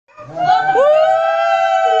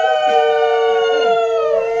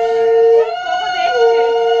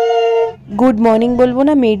Good morning বলবো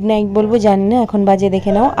না mid night বলবো জানি না, এখন বাজে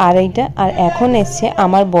দেখে নাও আড়াইটা। আর এখন এসছে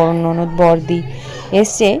আমার বড় ননদ বড়দি,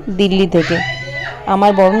 এসছে দিল্লি থেকে।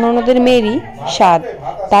 আমার বড় ননদের মেয়েরই সাধ,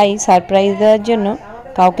 তাই সারপ্রাইজ দেওয়ার জন্য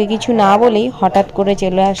কাউকে কিছু না বলেই হঠাৎ করে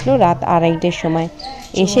চলে আসলো রাত আড়াইটের সময়।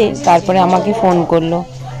 এসে তারপরে আমাকে ফোন করলো।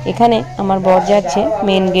 এখানে আমার বর যাচ্ছে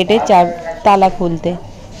মেন গেটে তালা খুলতে,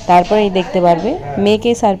 তারপরেই দেখতে পারবে।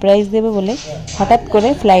 মেয়েকে সারপ্রাইজ দেবে বলে হঠাৎ করে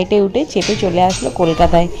ফ্লাইটে উঠে চেপে চলে আসলো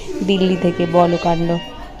কলকাতায় দিল্লি থেকে। বলো কাণ্ড।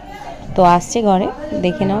 তো আসছে ঘরে,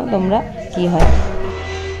 দেখে নাও তোমরা কি হয়।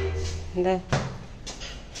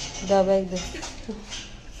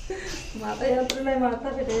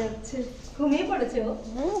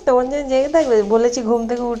 তোমার জন্য জেগে থাকবে বলেছি, ঘুম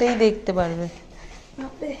থেকে উঠেই দেখতে পারবে।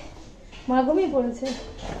 মা ঘুমিয়ে পড়েছে,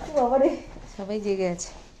 সবাই জেগে আছে।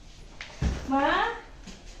 মা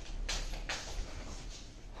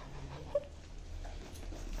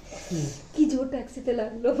কি জোর ট্যাক্সিতে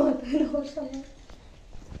লাগলো মাথায় বসানো।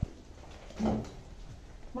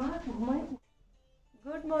 মা ঘুমায়।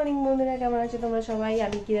 গুড মর্নিং বন্ধুরা, কেমন আছো তোমরা সবাই?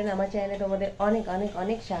 আমি কিরণ, আমার চ্যানেলে তোমাদের অনেক অনেক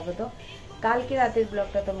অনেক স্বাগত। কালকে রাতের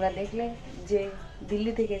ব্লগটা তোমরা দেখলে যে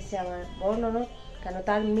দিল্লি থেকে এসছে আমার বড় ননদ। কেন,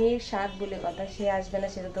 তার মেয়ের সাধ বলে কথা, সে আসবে না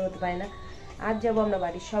সেটা তো হতে পারে না। আজ যাবো আমরা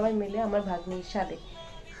বাড়ির সবাই মিলে আমার ভাগ্নির সাথে।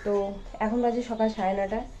 তো এখন বাজে সকাল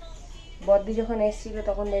 9:30। বদ্দি যখন এসেছিল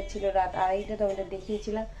তখন দেখছিল রাত আড়াইটা, তোমাদের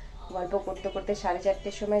দেখিয়েছিলাম। গল্প করতে করতে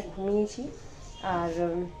 4:30টার সময় ঘুমিয়েছি। আর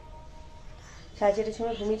 4:30টার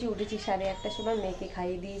সময় ঘুমিয়েছি, উঠেছি 1:30টার সময়। মেয়েকে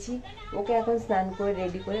খাইয়ে দিয়েছি, ওকে এখন স্নান করে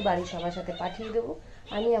রেডি করে বাড়ির সবার সাথে পাঠিয়ে দেবো।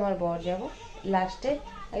 আমি আমার বর যাব লাস্টে,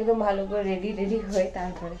 একদম ভালো করে রেডি হয়ে।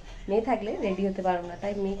 তারপরে মেয়ে থাকলে রেডি হতে পারবো না,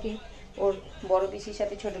 তাই মেয়েকে ওর বড় পিসির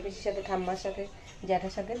সাথে, ছোটো পিসির সাথে, ঠাম্মার সাথে,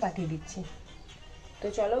 জ্যাঠার সাথে পাঠিয়ে দিচ্ছি। তো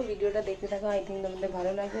চলো ভিডিওটা দেখতে থাকো, আই থিঙ্ক তোমাদের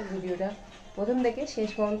ভালো লাগবে। ভিডিওটা প্রথম থেকে শেষ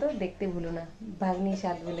পর্যন্ত দেখতে ভুলো না, ভাগ্নির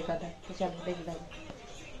সাধ বলে কথা। তো চলো দেখতে থাকো।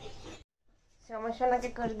 আমার সোনাকে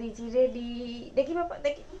করে দিয়েছি রেডি, দেখি বাবা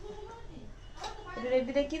দেখি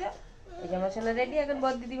রেডি, দেখি দাও। এই যে আমার সোনা রেডি, এখন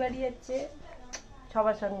বর দিদি বাড়ি যাচ্ছে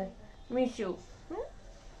সবার সঙ্গে। মিশু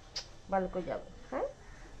ভালো করে যাবো, হ্যাঁ।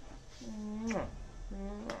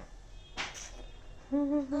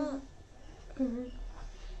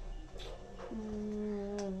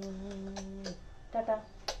 টাটা।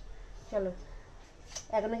 চলো,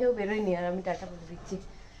 এখনো কেউ বেরোয়নি আর আমি টাটা বলে দিচ্ছি।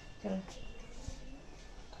 চলো।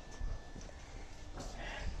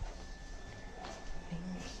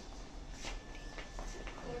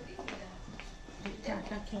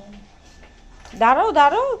 দাঁড়াও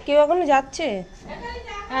দাঁড়াও, কেউ এখনো যাচ্ছে।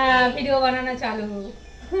 হ্যাঁ, ভিডিও বানানো চালু।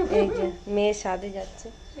 এই যে মেয়ের সাথে যাচ্ছে।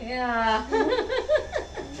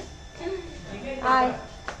 আয়,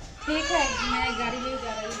 ঠিক है, मैं गाड़ी में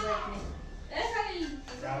जा रही हूँ बैठने।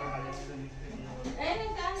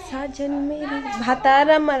 সাজন মেরি ভাতার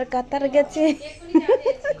আমার কাতার গেছে।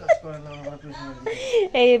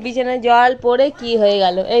 এই বিছানায় জল পড়ে কি হয়ে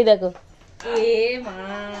গেল, এই দেখো। এ মা,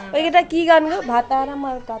 ওইটা কি গান গো? ভাতার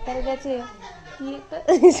আমার কাতার গেছে, কি একটা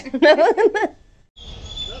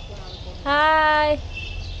হাই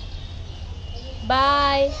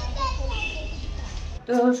বাই।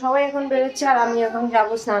 তো সবাই এখন বেরোচ্ছে আর আমি এখন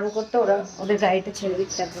যাবো স্নান করতে। ওরা ওদের গাড়িটা ছেড়ে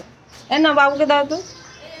দিচ্ছে। এ না, বাবুকে দাও তো,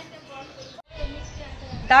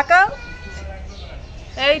 তাকাও।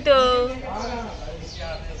 এই তো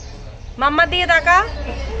মাম্মা দিয়ে তাকা,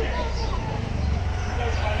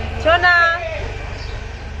 সোনা।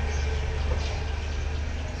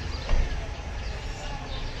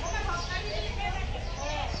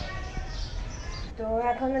 তো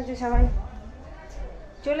এখন হচ্ছে সবাই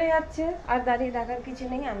চলে যাচ্ছে, আর দাঁড়িয়ে দেখার কিছু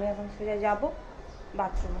নেই। আমি এখন সোজা যাবো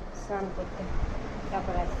বাথরুমে স্নান করতে,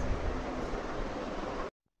 তারপর আসছি।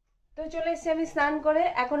 তো চলে এসছি আমি স্নান করে,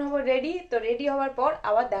 এখন হবো রেডি। তো রেডি হওয়ার পর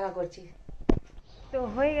আবার দেখা করছি। তো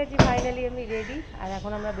হয়ে গেছি ফাইনালি আমি রেডি, আর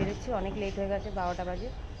এখন আমরা বেরোচ্ছি। অনেক লেট হয়ে গেছে, 12টা বাজে।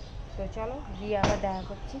 তো চলো গিয়ে আবার দেখা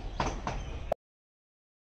করছি।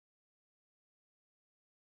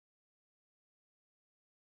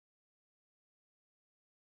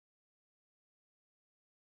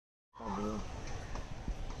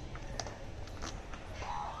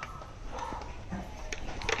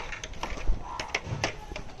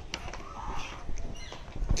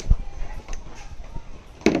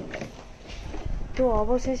 তো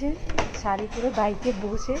অবশেষে শাড়ি পরে বাইকে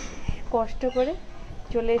বসে কষ্ট করে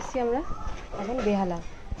চলে এসেছি আমরা এখন বেহালা।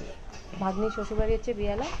 ভাগ্নির শ্বশুরবাড়ি হচ্ছে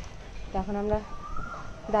বেহালা। তো এখন আমরা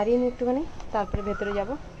দাঁড়িয়ে নিই একটুখানি, তারপরে ভেতরে যাব।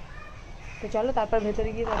 তো চলো তারপর ভেতরে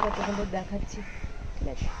গিয়ে তারপর তোমাদের দেখাচ্ছি, ঠিক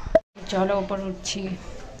আছে? চলো ওপর উঠছি।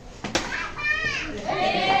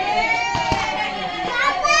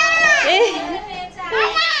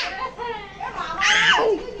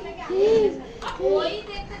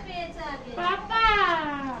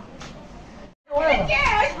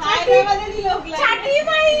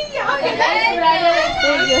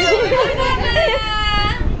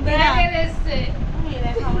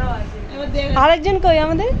 আরেকজন কই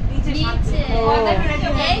আমাদের?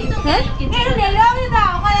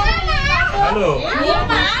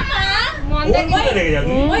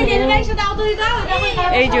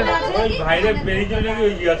 এই যে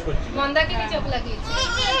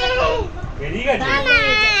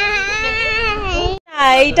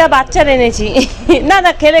এইটা বাচ্চার এনেছি। না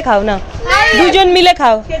না খেলে খাও না, দুজন মিলে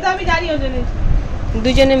খাও,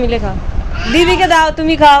 দুজনে মিলে খাও। দিদিকে দাও,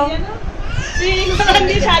 তুমি খাও।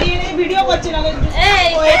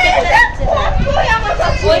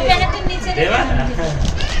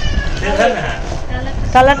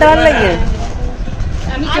 কালারটা ভালো লাগে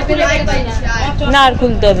না, আর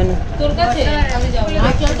খুলতে হবে না।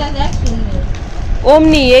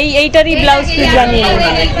 অমনি এইটারই ব্লাউজ পিস বানিয়ে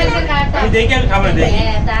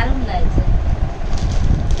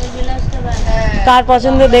কার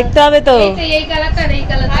পছন্দ দেখতে হবে তো।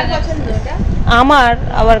 আমার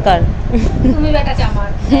আবার কার?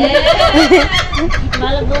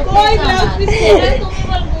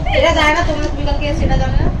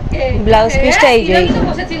 ব্লাউজ পিসটা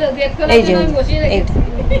এই যে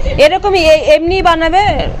এরকমই এমনি বানাবে,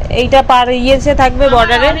 এইটা পার ইয়েছে থাকবে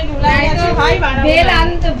বর্ডারে,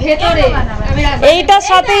 এইটার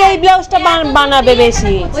সাথে এই ব্লাউজটা বানাবে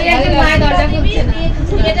বেশি।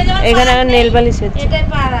 এখানে নেল পালিশ হচ্ছে।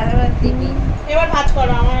 এবার ভাঁজ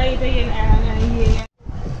করো আমার এইটাই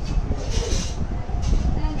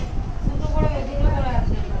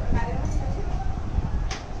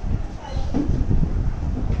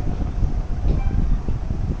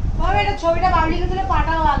ছবিটা বাবলিকে দিলে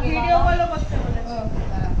পাঠাও আগে, ভিডিও কলও করতে বলেছে।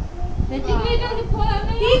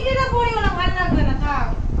 টিকিটা পড়িও না, ভালো লাগবে না। থাক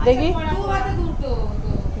দেখি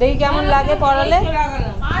দেখি কেমন লাগে পরালে।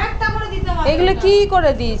 আরেকটা করে দিতে হবে। এগুলো কি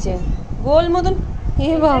করে দিয়েছে গোল মতন?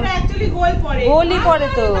 এটা অ্যাকচুয়ালি গোল পড়ে, গোলই পড়ে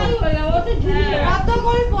তো। ও তো ঝুলে কত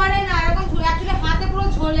গোল পড়ে না, এরকম অ্যাকচুয়ালি হাতে পুরো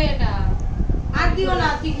ঝোলে এটা। আর দিও না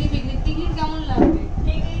টিকলি কেমন লাগবে?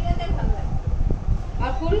 টিকলিটাতে ভালো লাগে।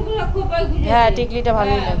 আর ফুলগুলো খুব গুজে। হ্যাঁ টিকলিটা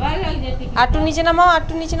ভালোই লাগে। ভালো লাগে টিকলি। আটটু নিচে নামাও,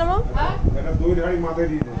 আটটু নিচে নামাও। এটা দুই ধাড়ি মাথায়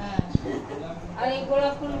দিয়ে দে। আর এই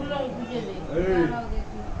গোলাপ ফুলগুলো গুজে দে। এই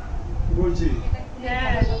কি বলছি? হ্যাঁ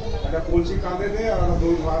এটা কলসি কাঁধে দে আর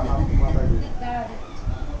দুই হাত মাথায় দে।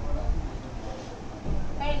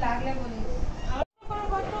 এই লাগলে বলিস। আমার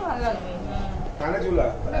কত ভালো লাগবে। কানে ঝুলা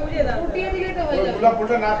বুঝিয়ে দাও, উঠিয়ে দিলে তো হয়ে যাবে। গোলাপ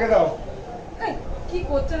ফুলটা নাকে দাও। এই কি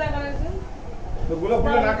করছে না কানেছে? তো গোলাপ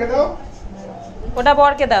ফুলটা নাকে দাও। ওটা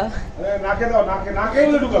বরকে দাও। আরে নাকে দাও, নাকে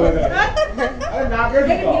বলে ঢুকাবে। আরে নাকে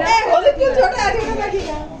ঢুকাও। এই হলুদ ফুল ছোট আছে ওটা দেখি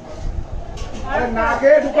না। আরে নাকে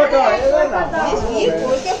ঢুকাতে হয়। কি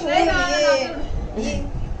বলতে ফুল নিয়ে।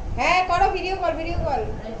 হ্যাঁ করো ভিডিও কল।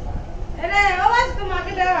 আরে আওয়াজ তো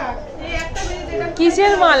মাকে ডাক। এই একটা মিনিট এটা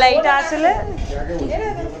কিসের মালা এটা আসলে?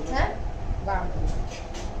 হ্যাঁ বাহ,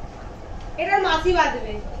 এটা মাসি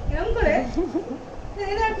বাজবে এরকম করে।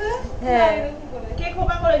 এই দেখো হ্যাঁ কে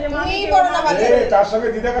খোপা করে যে মামি কি করো না বাজে। এই তার সঙ্গে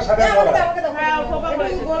দিদাকে সাথে করা। হ্যাঁ খোপা করে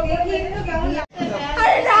গোল দেখি কেমন লাগে।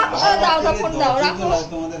 আরে দাও ফোন দাও, রাখো।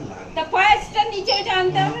 তা ফার্স্টটা নিচে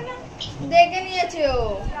টানতে হবে না, দেখে নিয়েছে ও।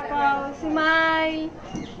 স্মাইল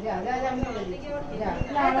যা আমি বলে দিই। যা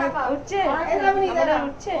উঠছে,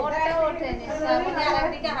 উঠছে। ওটা ওঠেনি, সামনে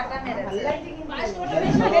আরেকদিকে হাঁটা মেরেছে। ফার্স্ট ওটা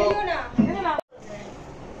বেশি দিও না।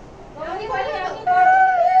 আমি বলি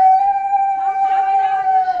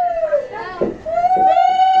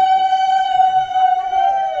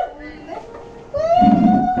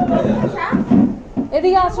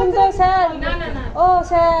এদিকে আসুন তো স্যার। ও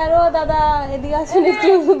স্যার, ও দাদা, এদিকে আসুন একটু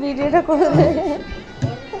ভিডিওটা করে দে।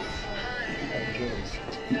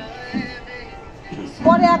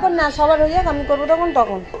 পরে এখন না, সবার হয়ে যাক, আমি করবো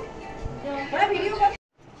তখন।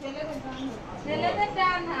 ছেলেদের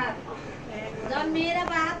ডান হাত, যখন মেয়েরা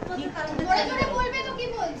বা হাত করতে তাহলে বলবে তো কি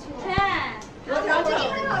বলছো? হ্যাঁ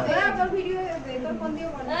তোর ভিডিও তোর ফোন দিয়ে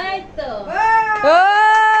বল। এই তো ও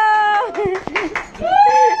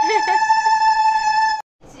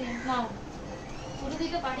নাও পুরো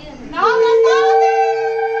দিকে পাঠিয়ে দাও।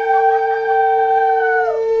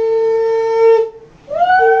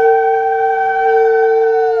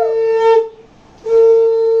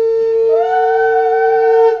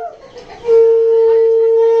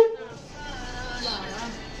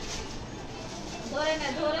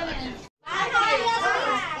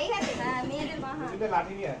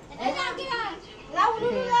 লাঠি নিয়ে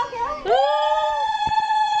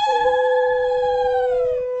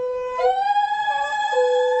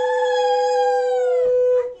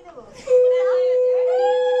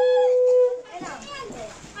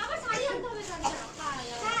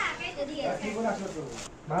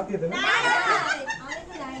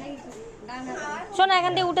শোনো,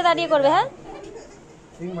 এখান থেকে উঠে দাঁড়িয়ে করবে। হ্যাঁ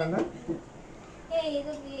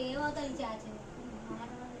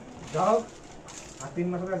যাও আর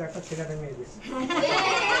 3 মাসের কাছে একটা ছেলেটা মেয়ে দিস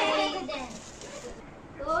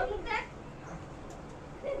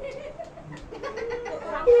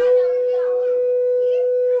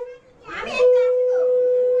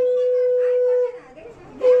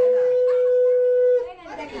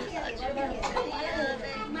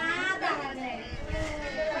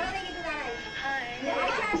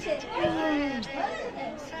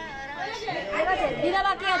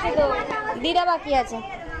দিদা বাকি আছে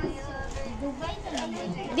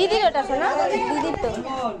দিদির ওটা শোনা দিদির তো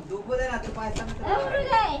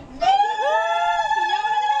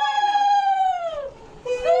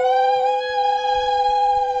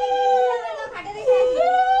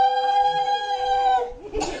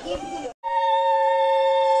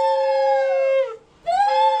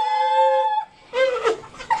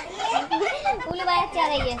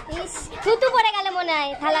থুতু পড়ে গেল মনে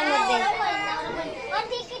হয় থালার মধ্যে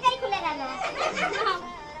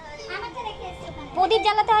প্রদীপ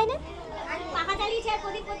জ্বালাতে হয় না পাখা চালিয়েছে আর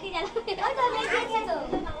প্রদীপ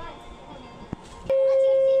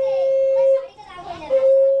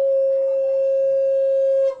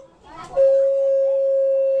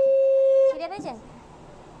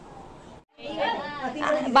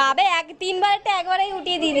বাবে 3বারটা একবারেই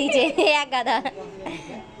উঠিয়ে দিয়ে দিয়েছে এক গাদা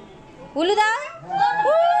উলুদা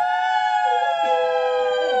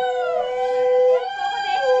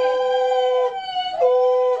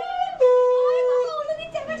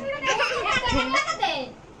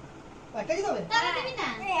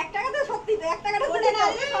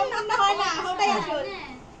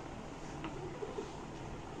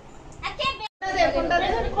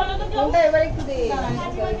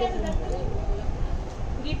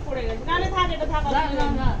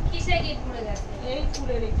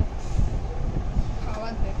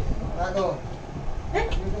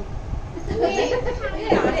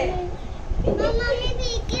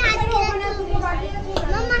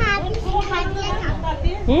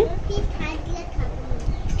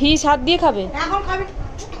ফিস হাত দিয়ে খাবে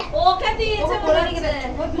ওকে দিয়েছে বলে রেখেছে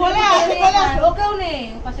বলে ওকেও নে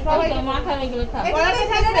পাশে মাথা রেখে খাবে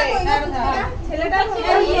ছেলেটা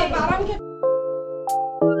বাবাকে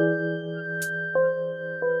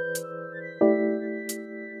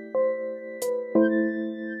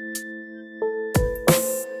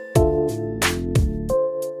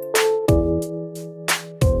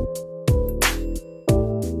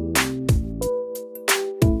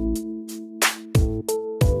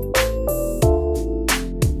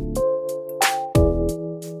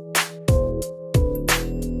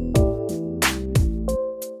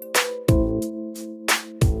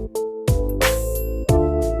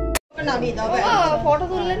ফটো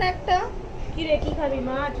তুললে না একটা কি রে কি খাবি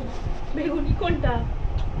মাছ বেগুনি কোনটা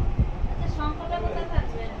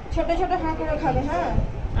ছোট ছোট হাঁ করে খাবে হ্যাঁ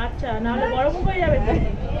আচ্ছা না হলে বড় মুখ হয়ে যাবে তো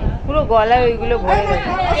পুরো গলায় ওইগুলো ভরে গেছে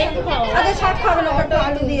আচ্ছা শাক খাবে না একটু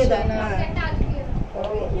আলু দিয়ে দেয় না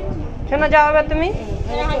শোনা যাও এবার তুমি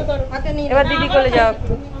হাতে নিয়ে এবার দিদি কোলে যাও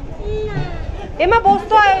একটু এমা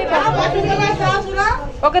বসতো হয় ওই পাশে।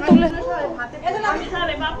 ওকে তুলে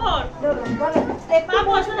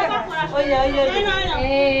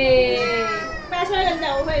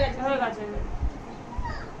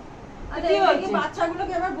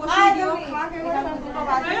বাচ্চাগুলোকে এবার বসিয়ে দিও খাক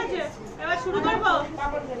এবার শুরু করবো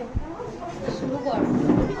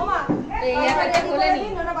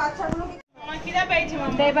বাচ্চাগুলোকে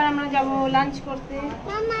তো এবার আমরা যাবো লাঞ্চ করতে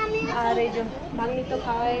আর এই যে ভাগ্নির তো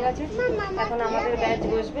খাওয়া হয়ে গেছে এখন আমাদের ব্যাচ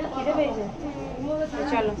বসবে খিদে পেয়েছে তো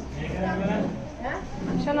চলো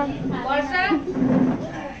শোনো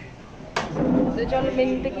তো চলো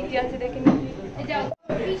মেনুতে কি কি আছে দেখে নি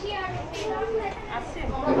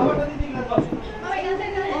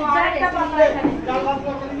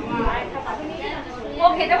ও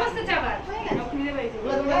খেতে বসতে চাবার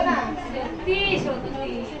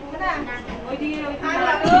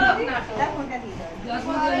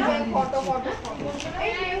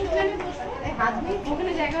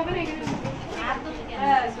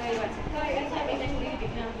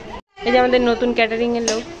এই যে আমাদের নতুন ক্যাটারিং এর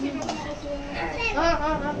লোক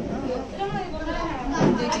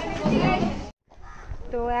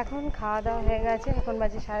তো এখন খাওয়া দাওয়া হয়ে গেছে এখন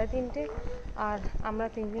বাজে 3:30 আর আমরা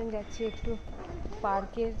 3জন যাচ্ছি একটু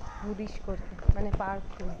পার্কের হুডিশ করতে মানে পার্ক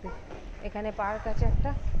ঘুরতে এখানে পার্ক আছে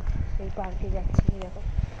একটা সেই পার্কে যাচ্ছি দেখো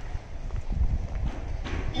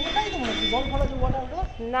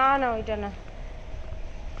না না ওইটা না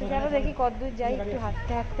চলো দেখি কতদূর যাই একটু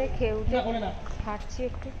হাঁটতে হাঁটতে খেয়ে উঠে হাঁটছি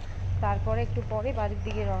একটু তারপরে একটু পরে বাড়ির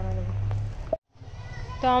দিকে রওনা দেবো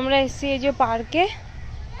তো আমরা এসেছি এই যে পার্কে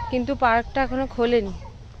কিন্তু পার্কটা এখনো খোলেনি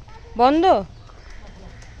বন্ধ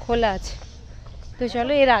খোলা আছে তো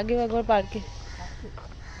চলো এর আগেও একবার পার্কে।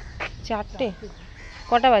 4টে?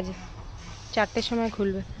 কটা বাজে? 4টের সময়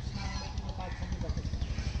খুলবে।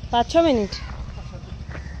 5-6 মিনিট।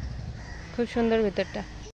 খুব সুন্দর ভেতরটা।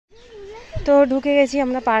 তো ঢুকে গেছি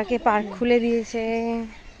আমরা পার্কে। পার্ক খুলে দিয়েছে,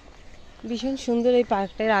 ভীষণ সুন্দর এই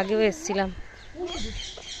পার্কটার। আগেও এসেছিলাম,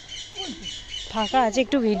 ফাঁকা আছে,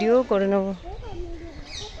 একটু ভিডিও করে নেব।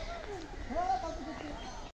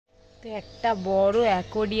 তো একটা বড়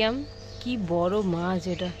অ্যাকোয়ারিয়াম, কি বড় মাছ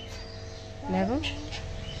এটা দেখো,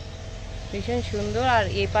 ভীষণ সুন্দর। আর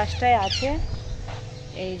এই পাশটায় আছে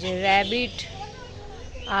এই যে র্যাবিট,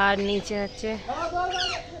 আর নিচে হচ্ছে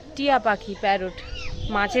টিয়া পাখি, প্যারট।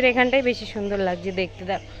 মাছের এখানটাই বেশি সুন্দর লাগছে দেখতে।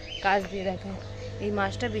 দেখ কাছ দিয়ে দেখো, এই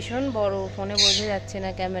মাছটা ভীষণ বড়, ফোনে বোঝা যাচ্ছে না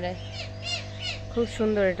ক্যামেরায়। খুব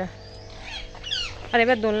সুন্দর এটা। আর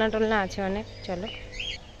এবার দোলনা টোলনা আছে অনেক। চলো,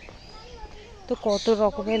 তো কত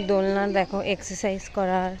রকমের দোলনা দেখো, এক্সারসাইজ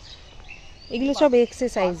করার, এগুলো সব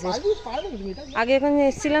এক্সারসাইজের। আগে যখন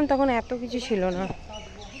এসেছিলাম তখন এত কিছু ছিল না,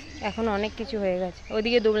 এখন অনেক কিছু হয়ে গেছে।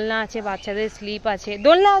 ওইদিকে দোলনা আছে, বাচ্চাদের স্লিপ আছে,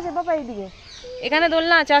 দোলনা আছে বাবা এইদিকে, এখানে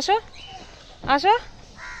দোলনা আছে। আসো আসো,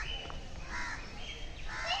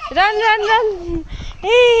 রান রান রান।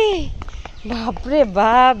 এই বাপরে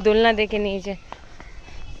বাপ, দোলনা দেখে নিয়েছে।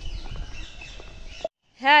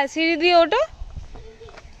 হ্যাঁ সিঁড়ি দিয়ে ওঠো,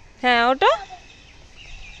 হ্যাঁ ওঠো।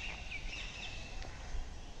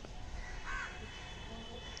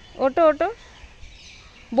 ওটো ওটো,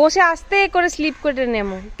 বসে আস্তে করে স্লিপ করে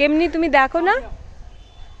নেমো। কেমনি তুমি দেখো না,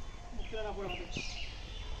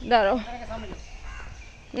 দাঁড়াও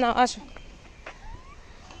না, আসো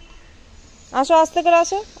আসো, আস্তে করে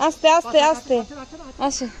আসো, আস্তে আস্তে আস্তে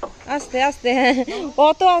আসো, আস্তে আস্তে, হ্যাঁ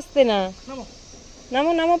অত আস্তে না,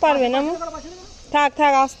 নামো নামো, পারবে নামো, থাক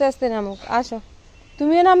থাক, আস্তে আস্তে নামো। আসো,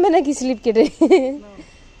 তুমিও নামবে নাকি স্লিপ কেটে?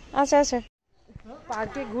 আসো আসো।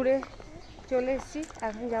 পার্কে ঘুরে চলে এসেছি,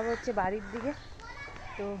 এখন যাবো হচ্ছে বাড়ির দিকে।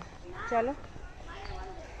 তো চলো,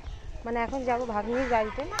 মানে এখন যাবো ভাগ্নির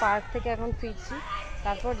গাড়িতে। পার্ক থেকে এখন ফিরছি,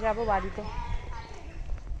 তারপর যাব বাড়িতে।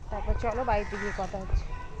 তারপর চলো বাড়িতে গিয়ে কথা হচ্ছে।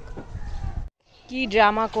 কি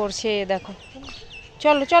ড্রামা করছে দেখো।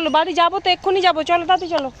 চলো চলো, বাড়ি যাবো তো, এক্ষুনি যাবো, চলো তাতে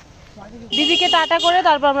চলো। দিদিকে টাটা করে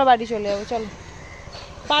তারপর আমরা বাড়ি চলে যাবো। চলো,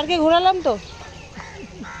 পার্কে ঘোরালাম তো।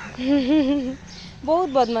 বহুত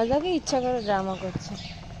বদমাশ, দেখো ইচ্ছা করে ড্রামা করছে।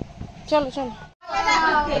 চলো চলো,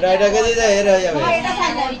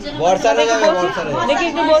 দেখি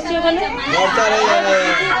একটু বসছি ওখানে,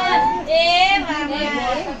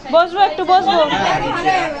 বসবো একটু, বসবো।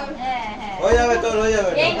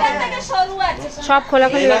 সব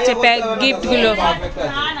খোলাখুলি হচ্ছে গিফট গুলো।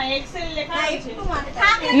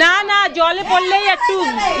 না না, জলে পড়লেই একটু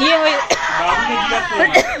ইয়ে হয়ে,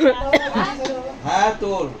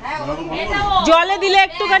 জলে দিলে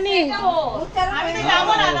একটুখানি।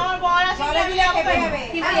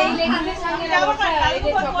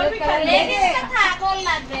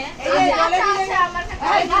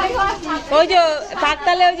 ওই যে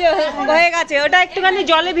পাকতালে ওই যে হয়ে গেছে, ওটা একটুখানি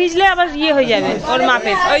জলে ভিজলে আবার ইয়ে হয়ে যাবে ওর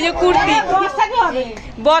মাপে। ওই যে কুর্তি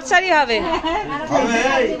বর্ষারই হবে।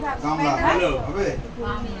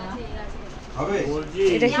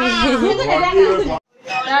 এটা কি?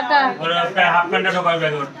 টাটা।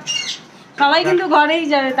 সবাই কিন্তু ঘরেই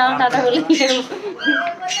যাবে, তাও টাটা বলে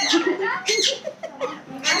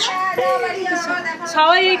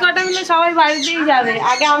সবাই এই কটা মিলে সবাই বাড়িতেই যাবে।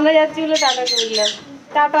 আগে আমরা যাচ্ছি বলে টাটা করলাম।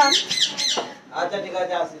 টাটা।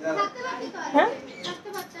 হ্যাঁ,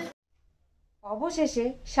 অবশেষে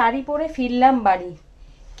শাড়ি পরে ফিরলাম বাড়ি।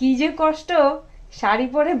 কি যে কষ্ট, শাড়ি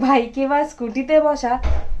পরে বাইকে বা স্কুটিতে বসা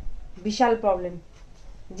বিশাল প্রবলেম।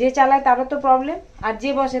 যে চালায় তারও তো প্রবলেম, আর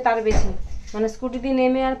যে বসে তার বেশি। মানে স্কুটিতে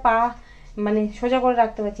নেমে আর পা মানে সোজা করে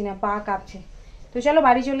রাখতে পারছি না, পা কাঁপছে। তো চলো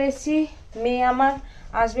বাড়ি চলে এসেছি, মেয়ে আমার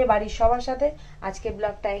আসবে বাড়ির সবার সাথে। আজকে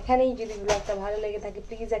ব্লগটা এখানেই। যদি ব্লগটা ভালো লেগে থাকে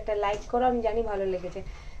প্লিজ একটা লাইক করো, আমি জানি ভালো লেগেছে।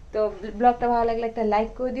 তো ব্লগটা ভালো লাগলে একটা লাইক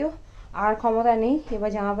করে দিও। আর ক্ষমতা নেই, এবার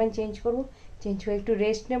জামা প্যান্ট চেঞ্জ করবো, চেঞ্জ করে একটু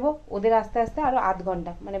রেস্ট নেবো। ওদের আস্তে আস্তে আরও আধ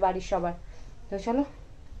ঘন্টা, মানে বাড়ির সবার। তো চলো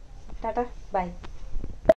টাটা, বাই।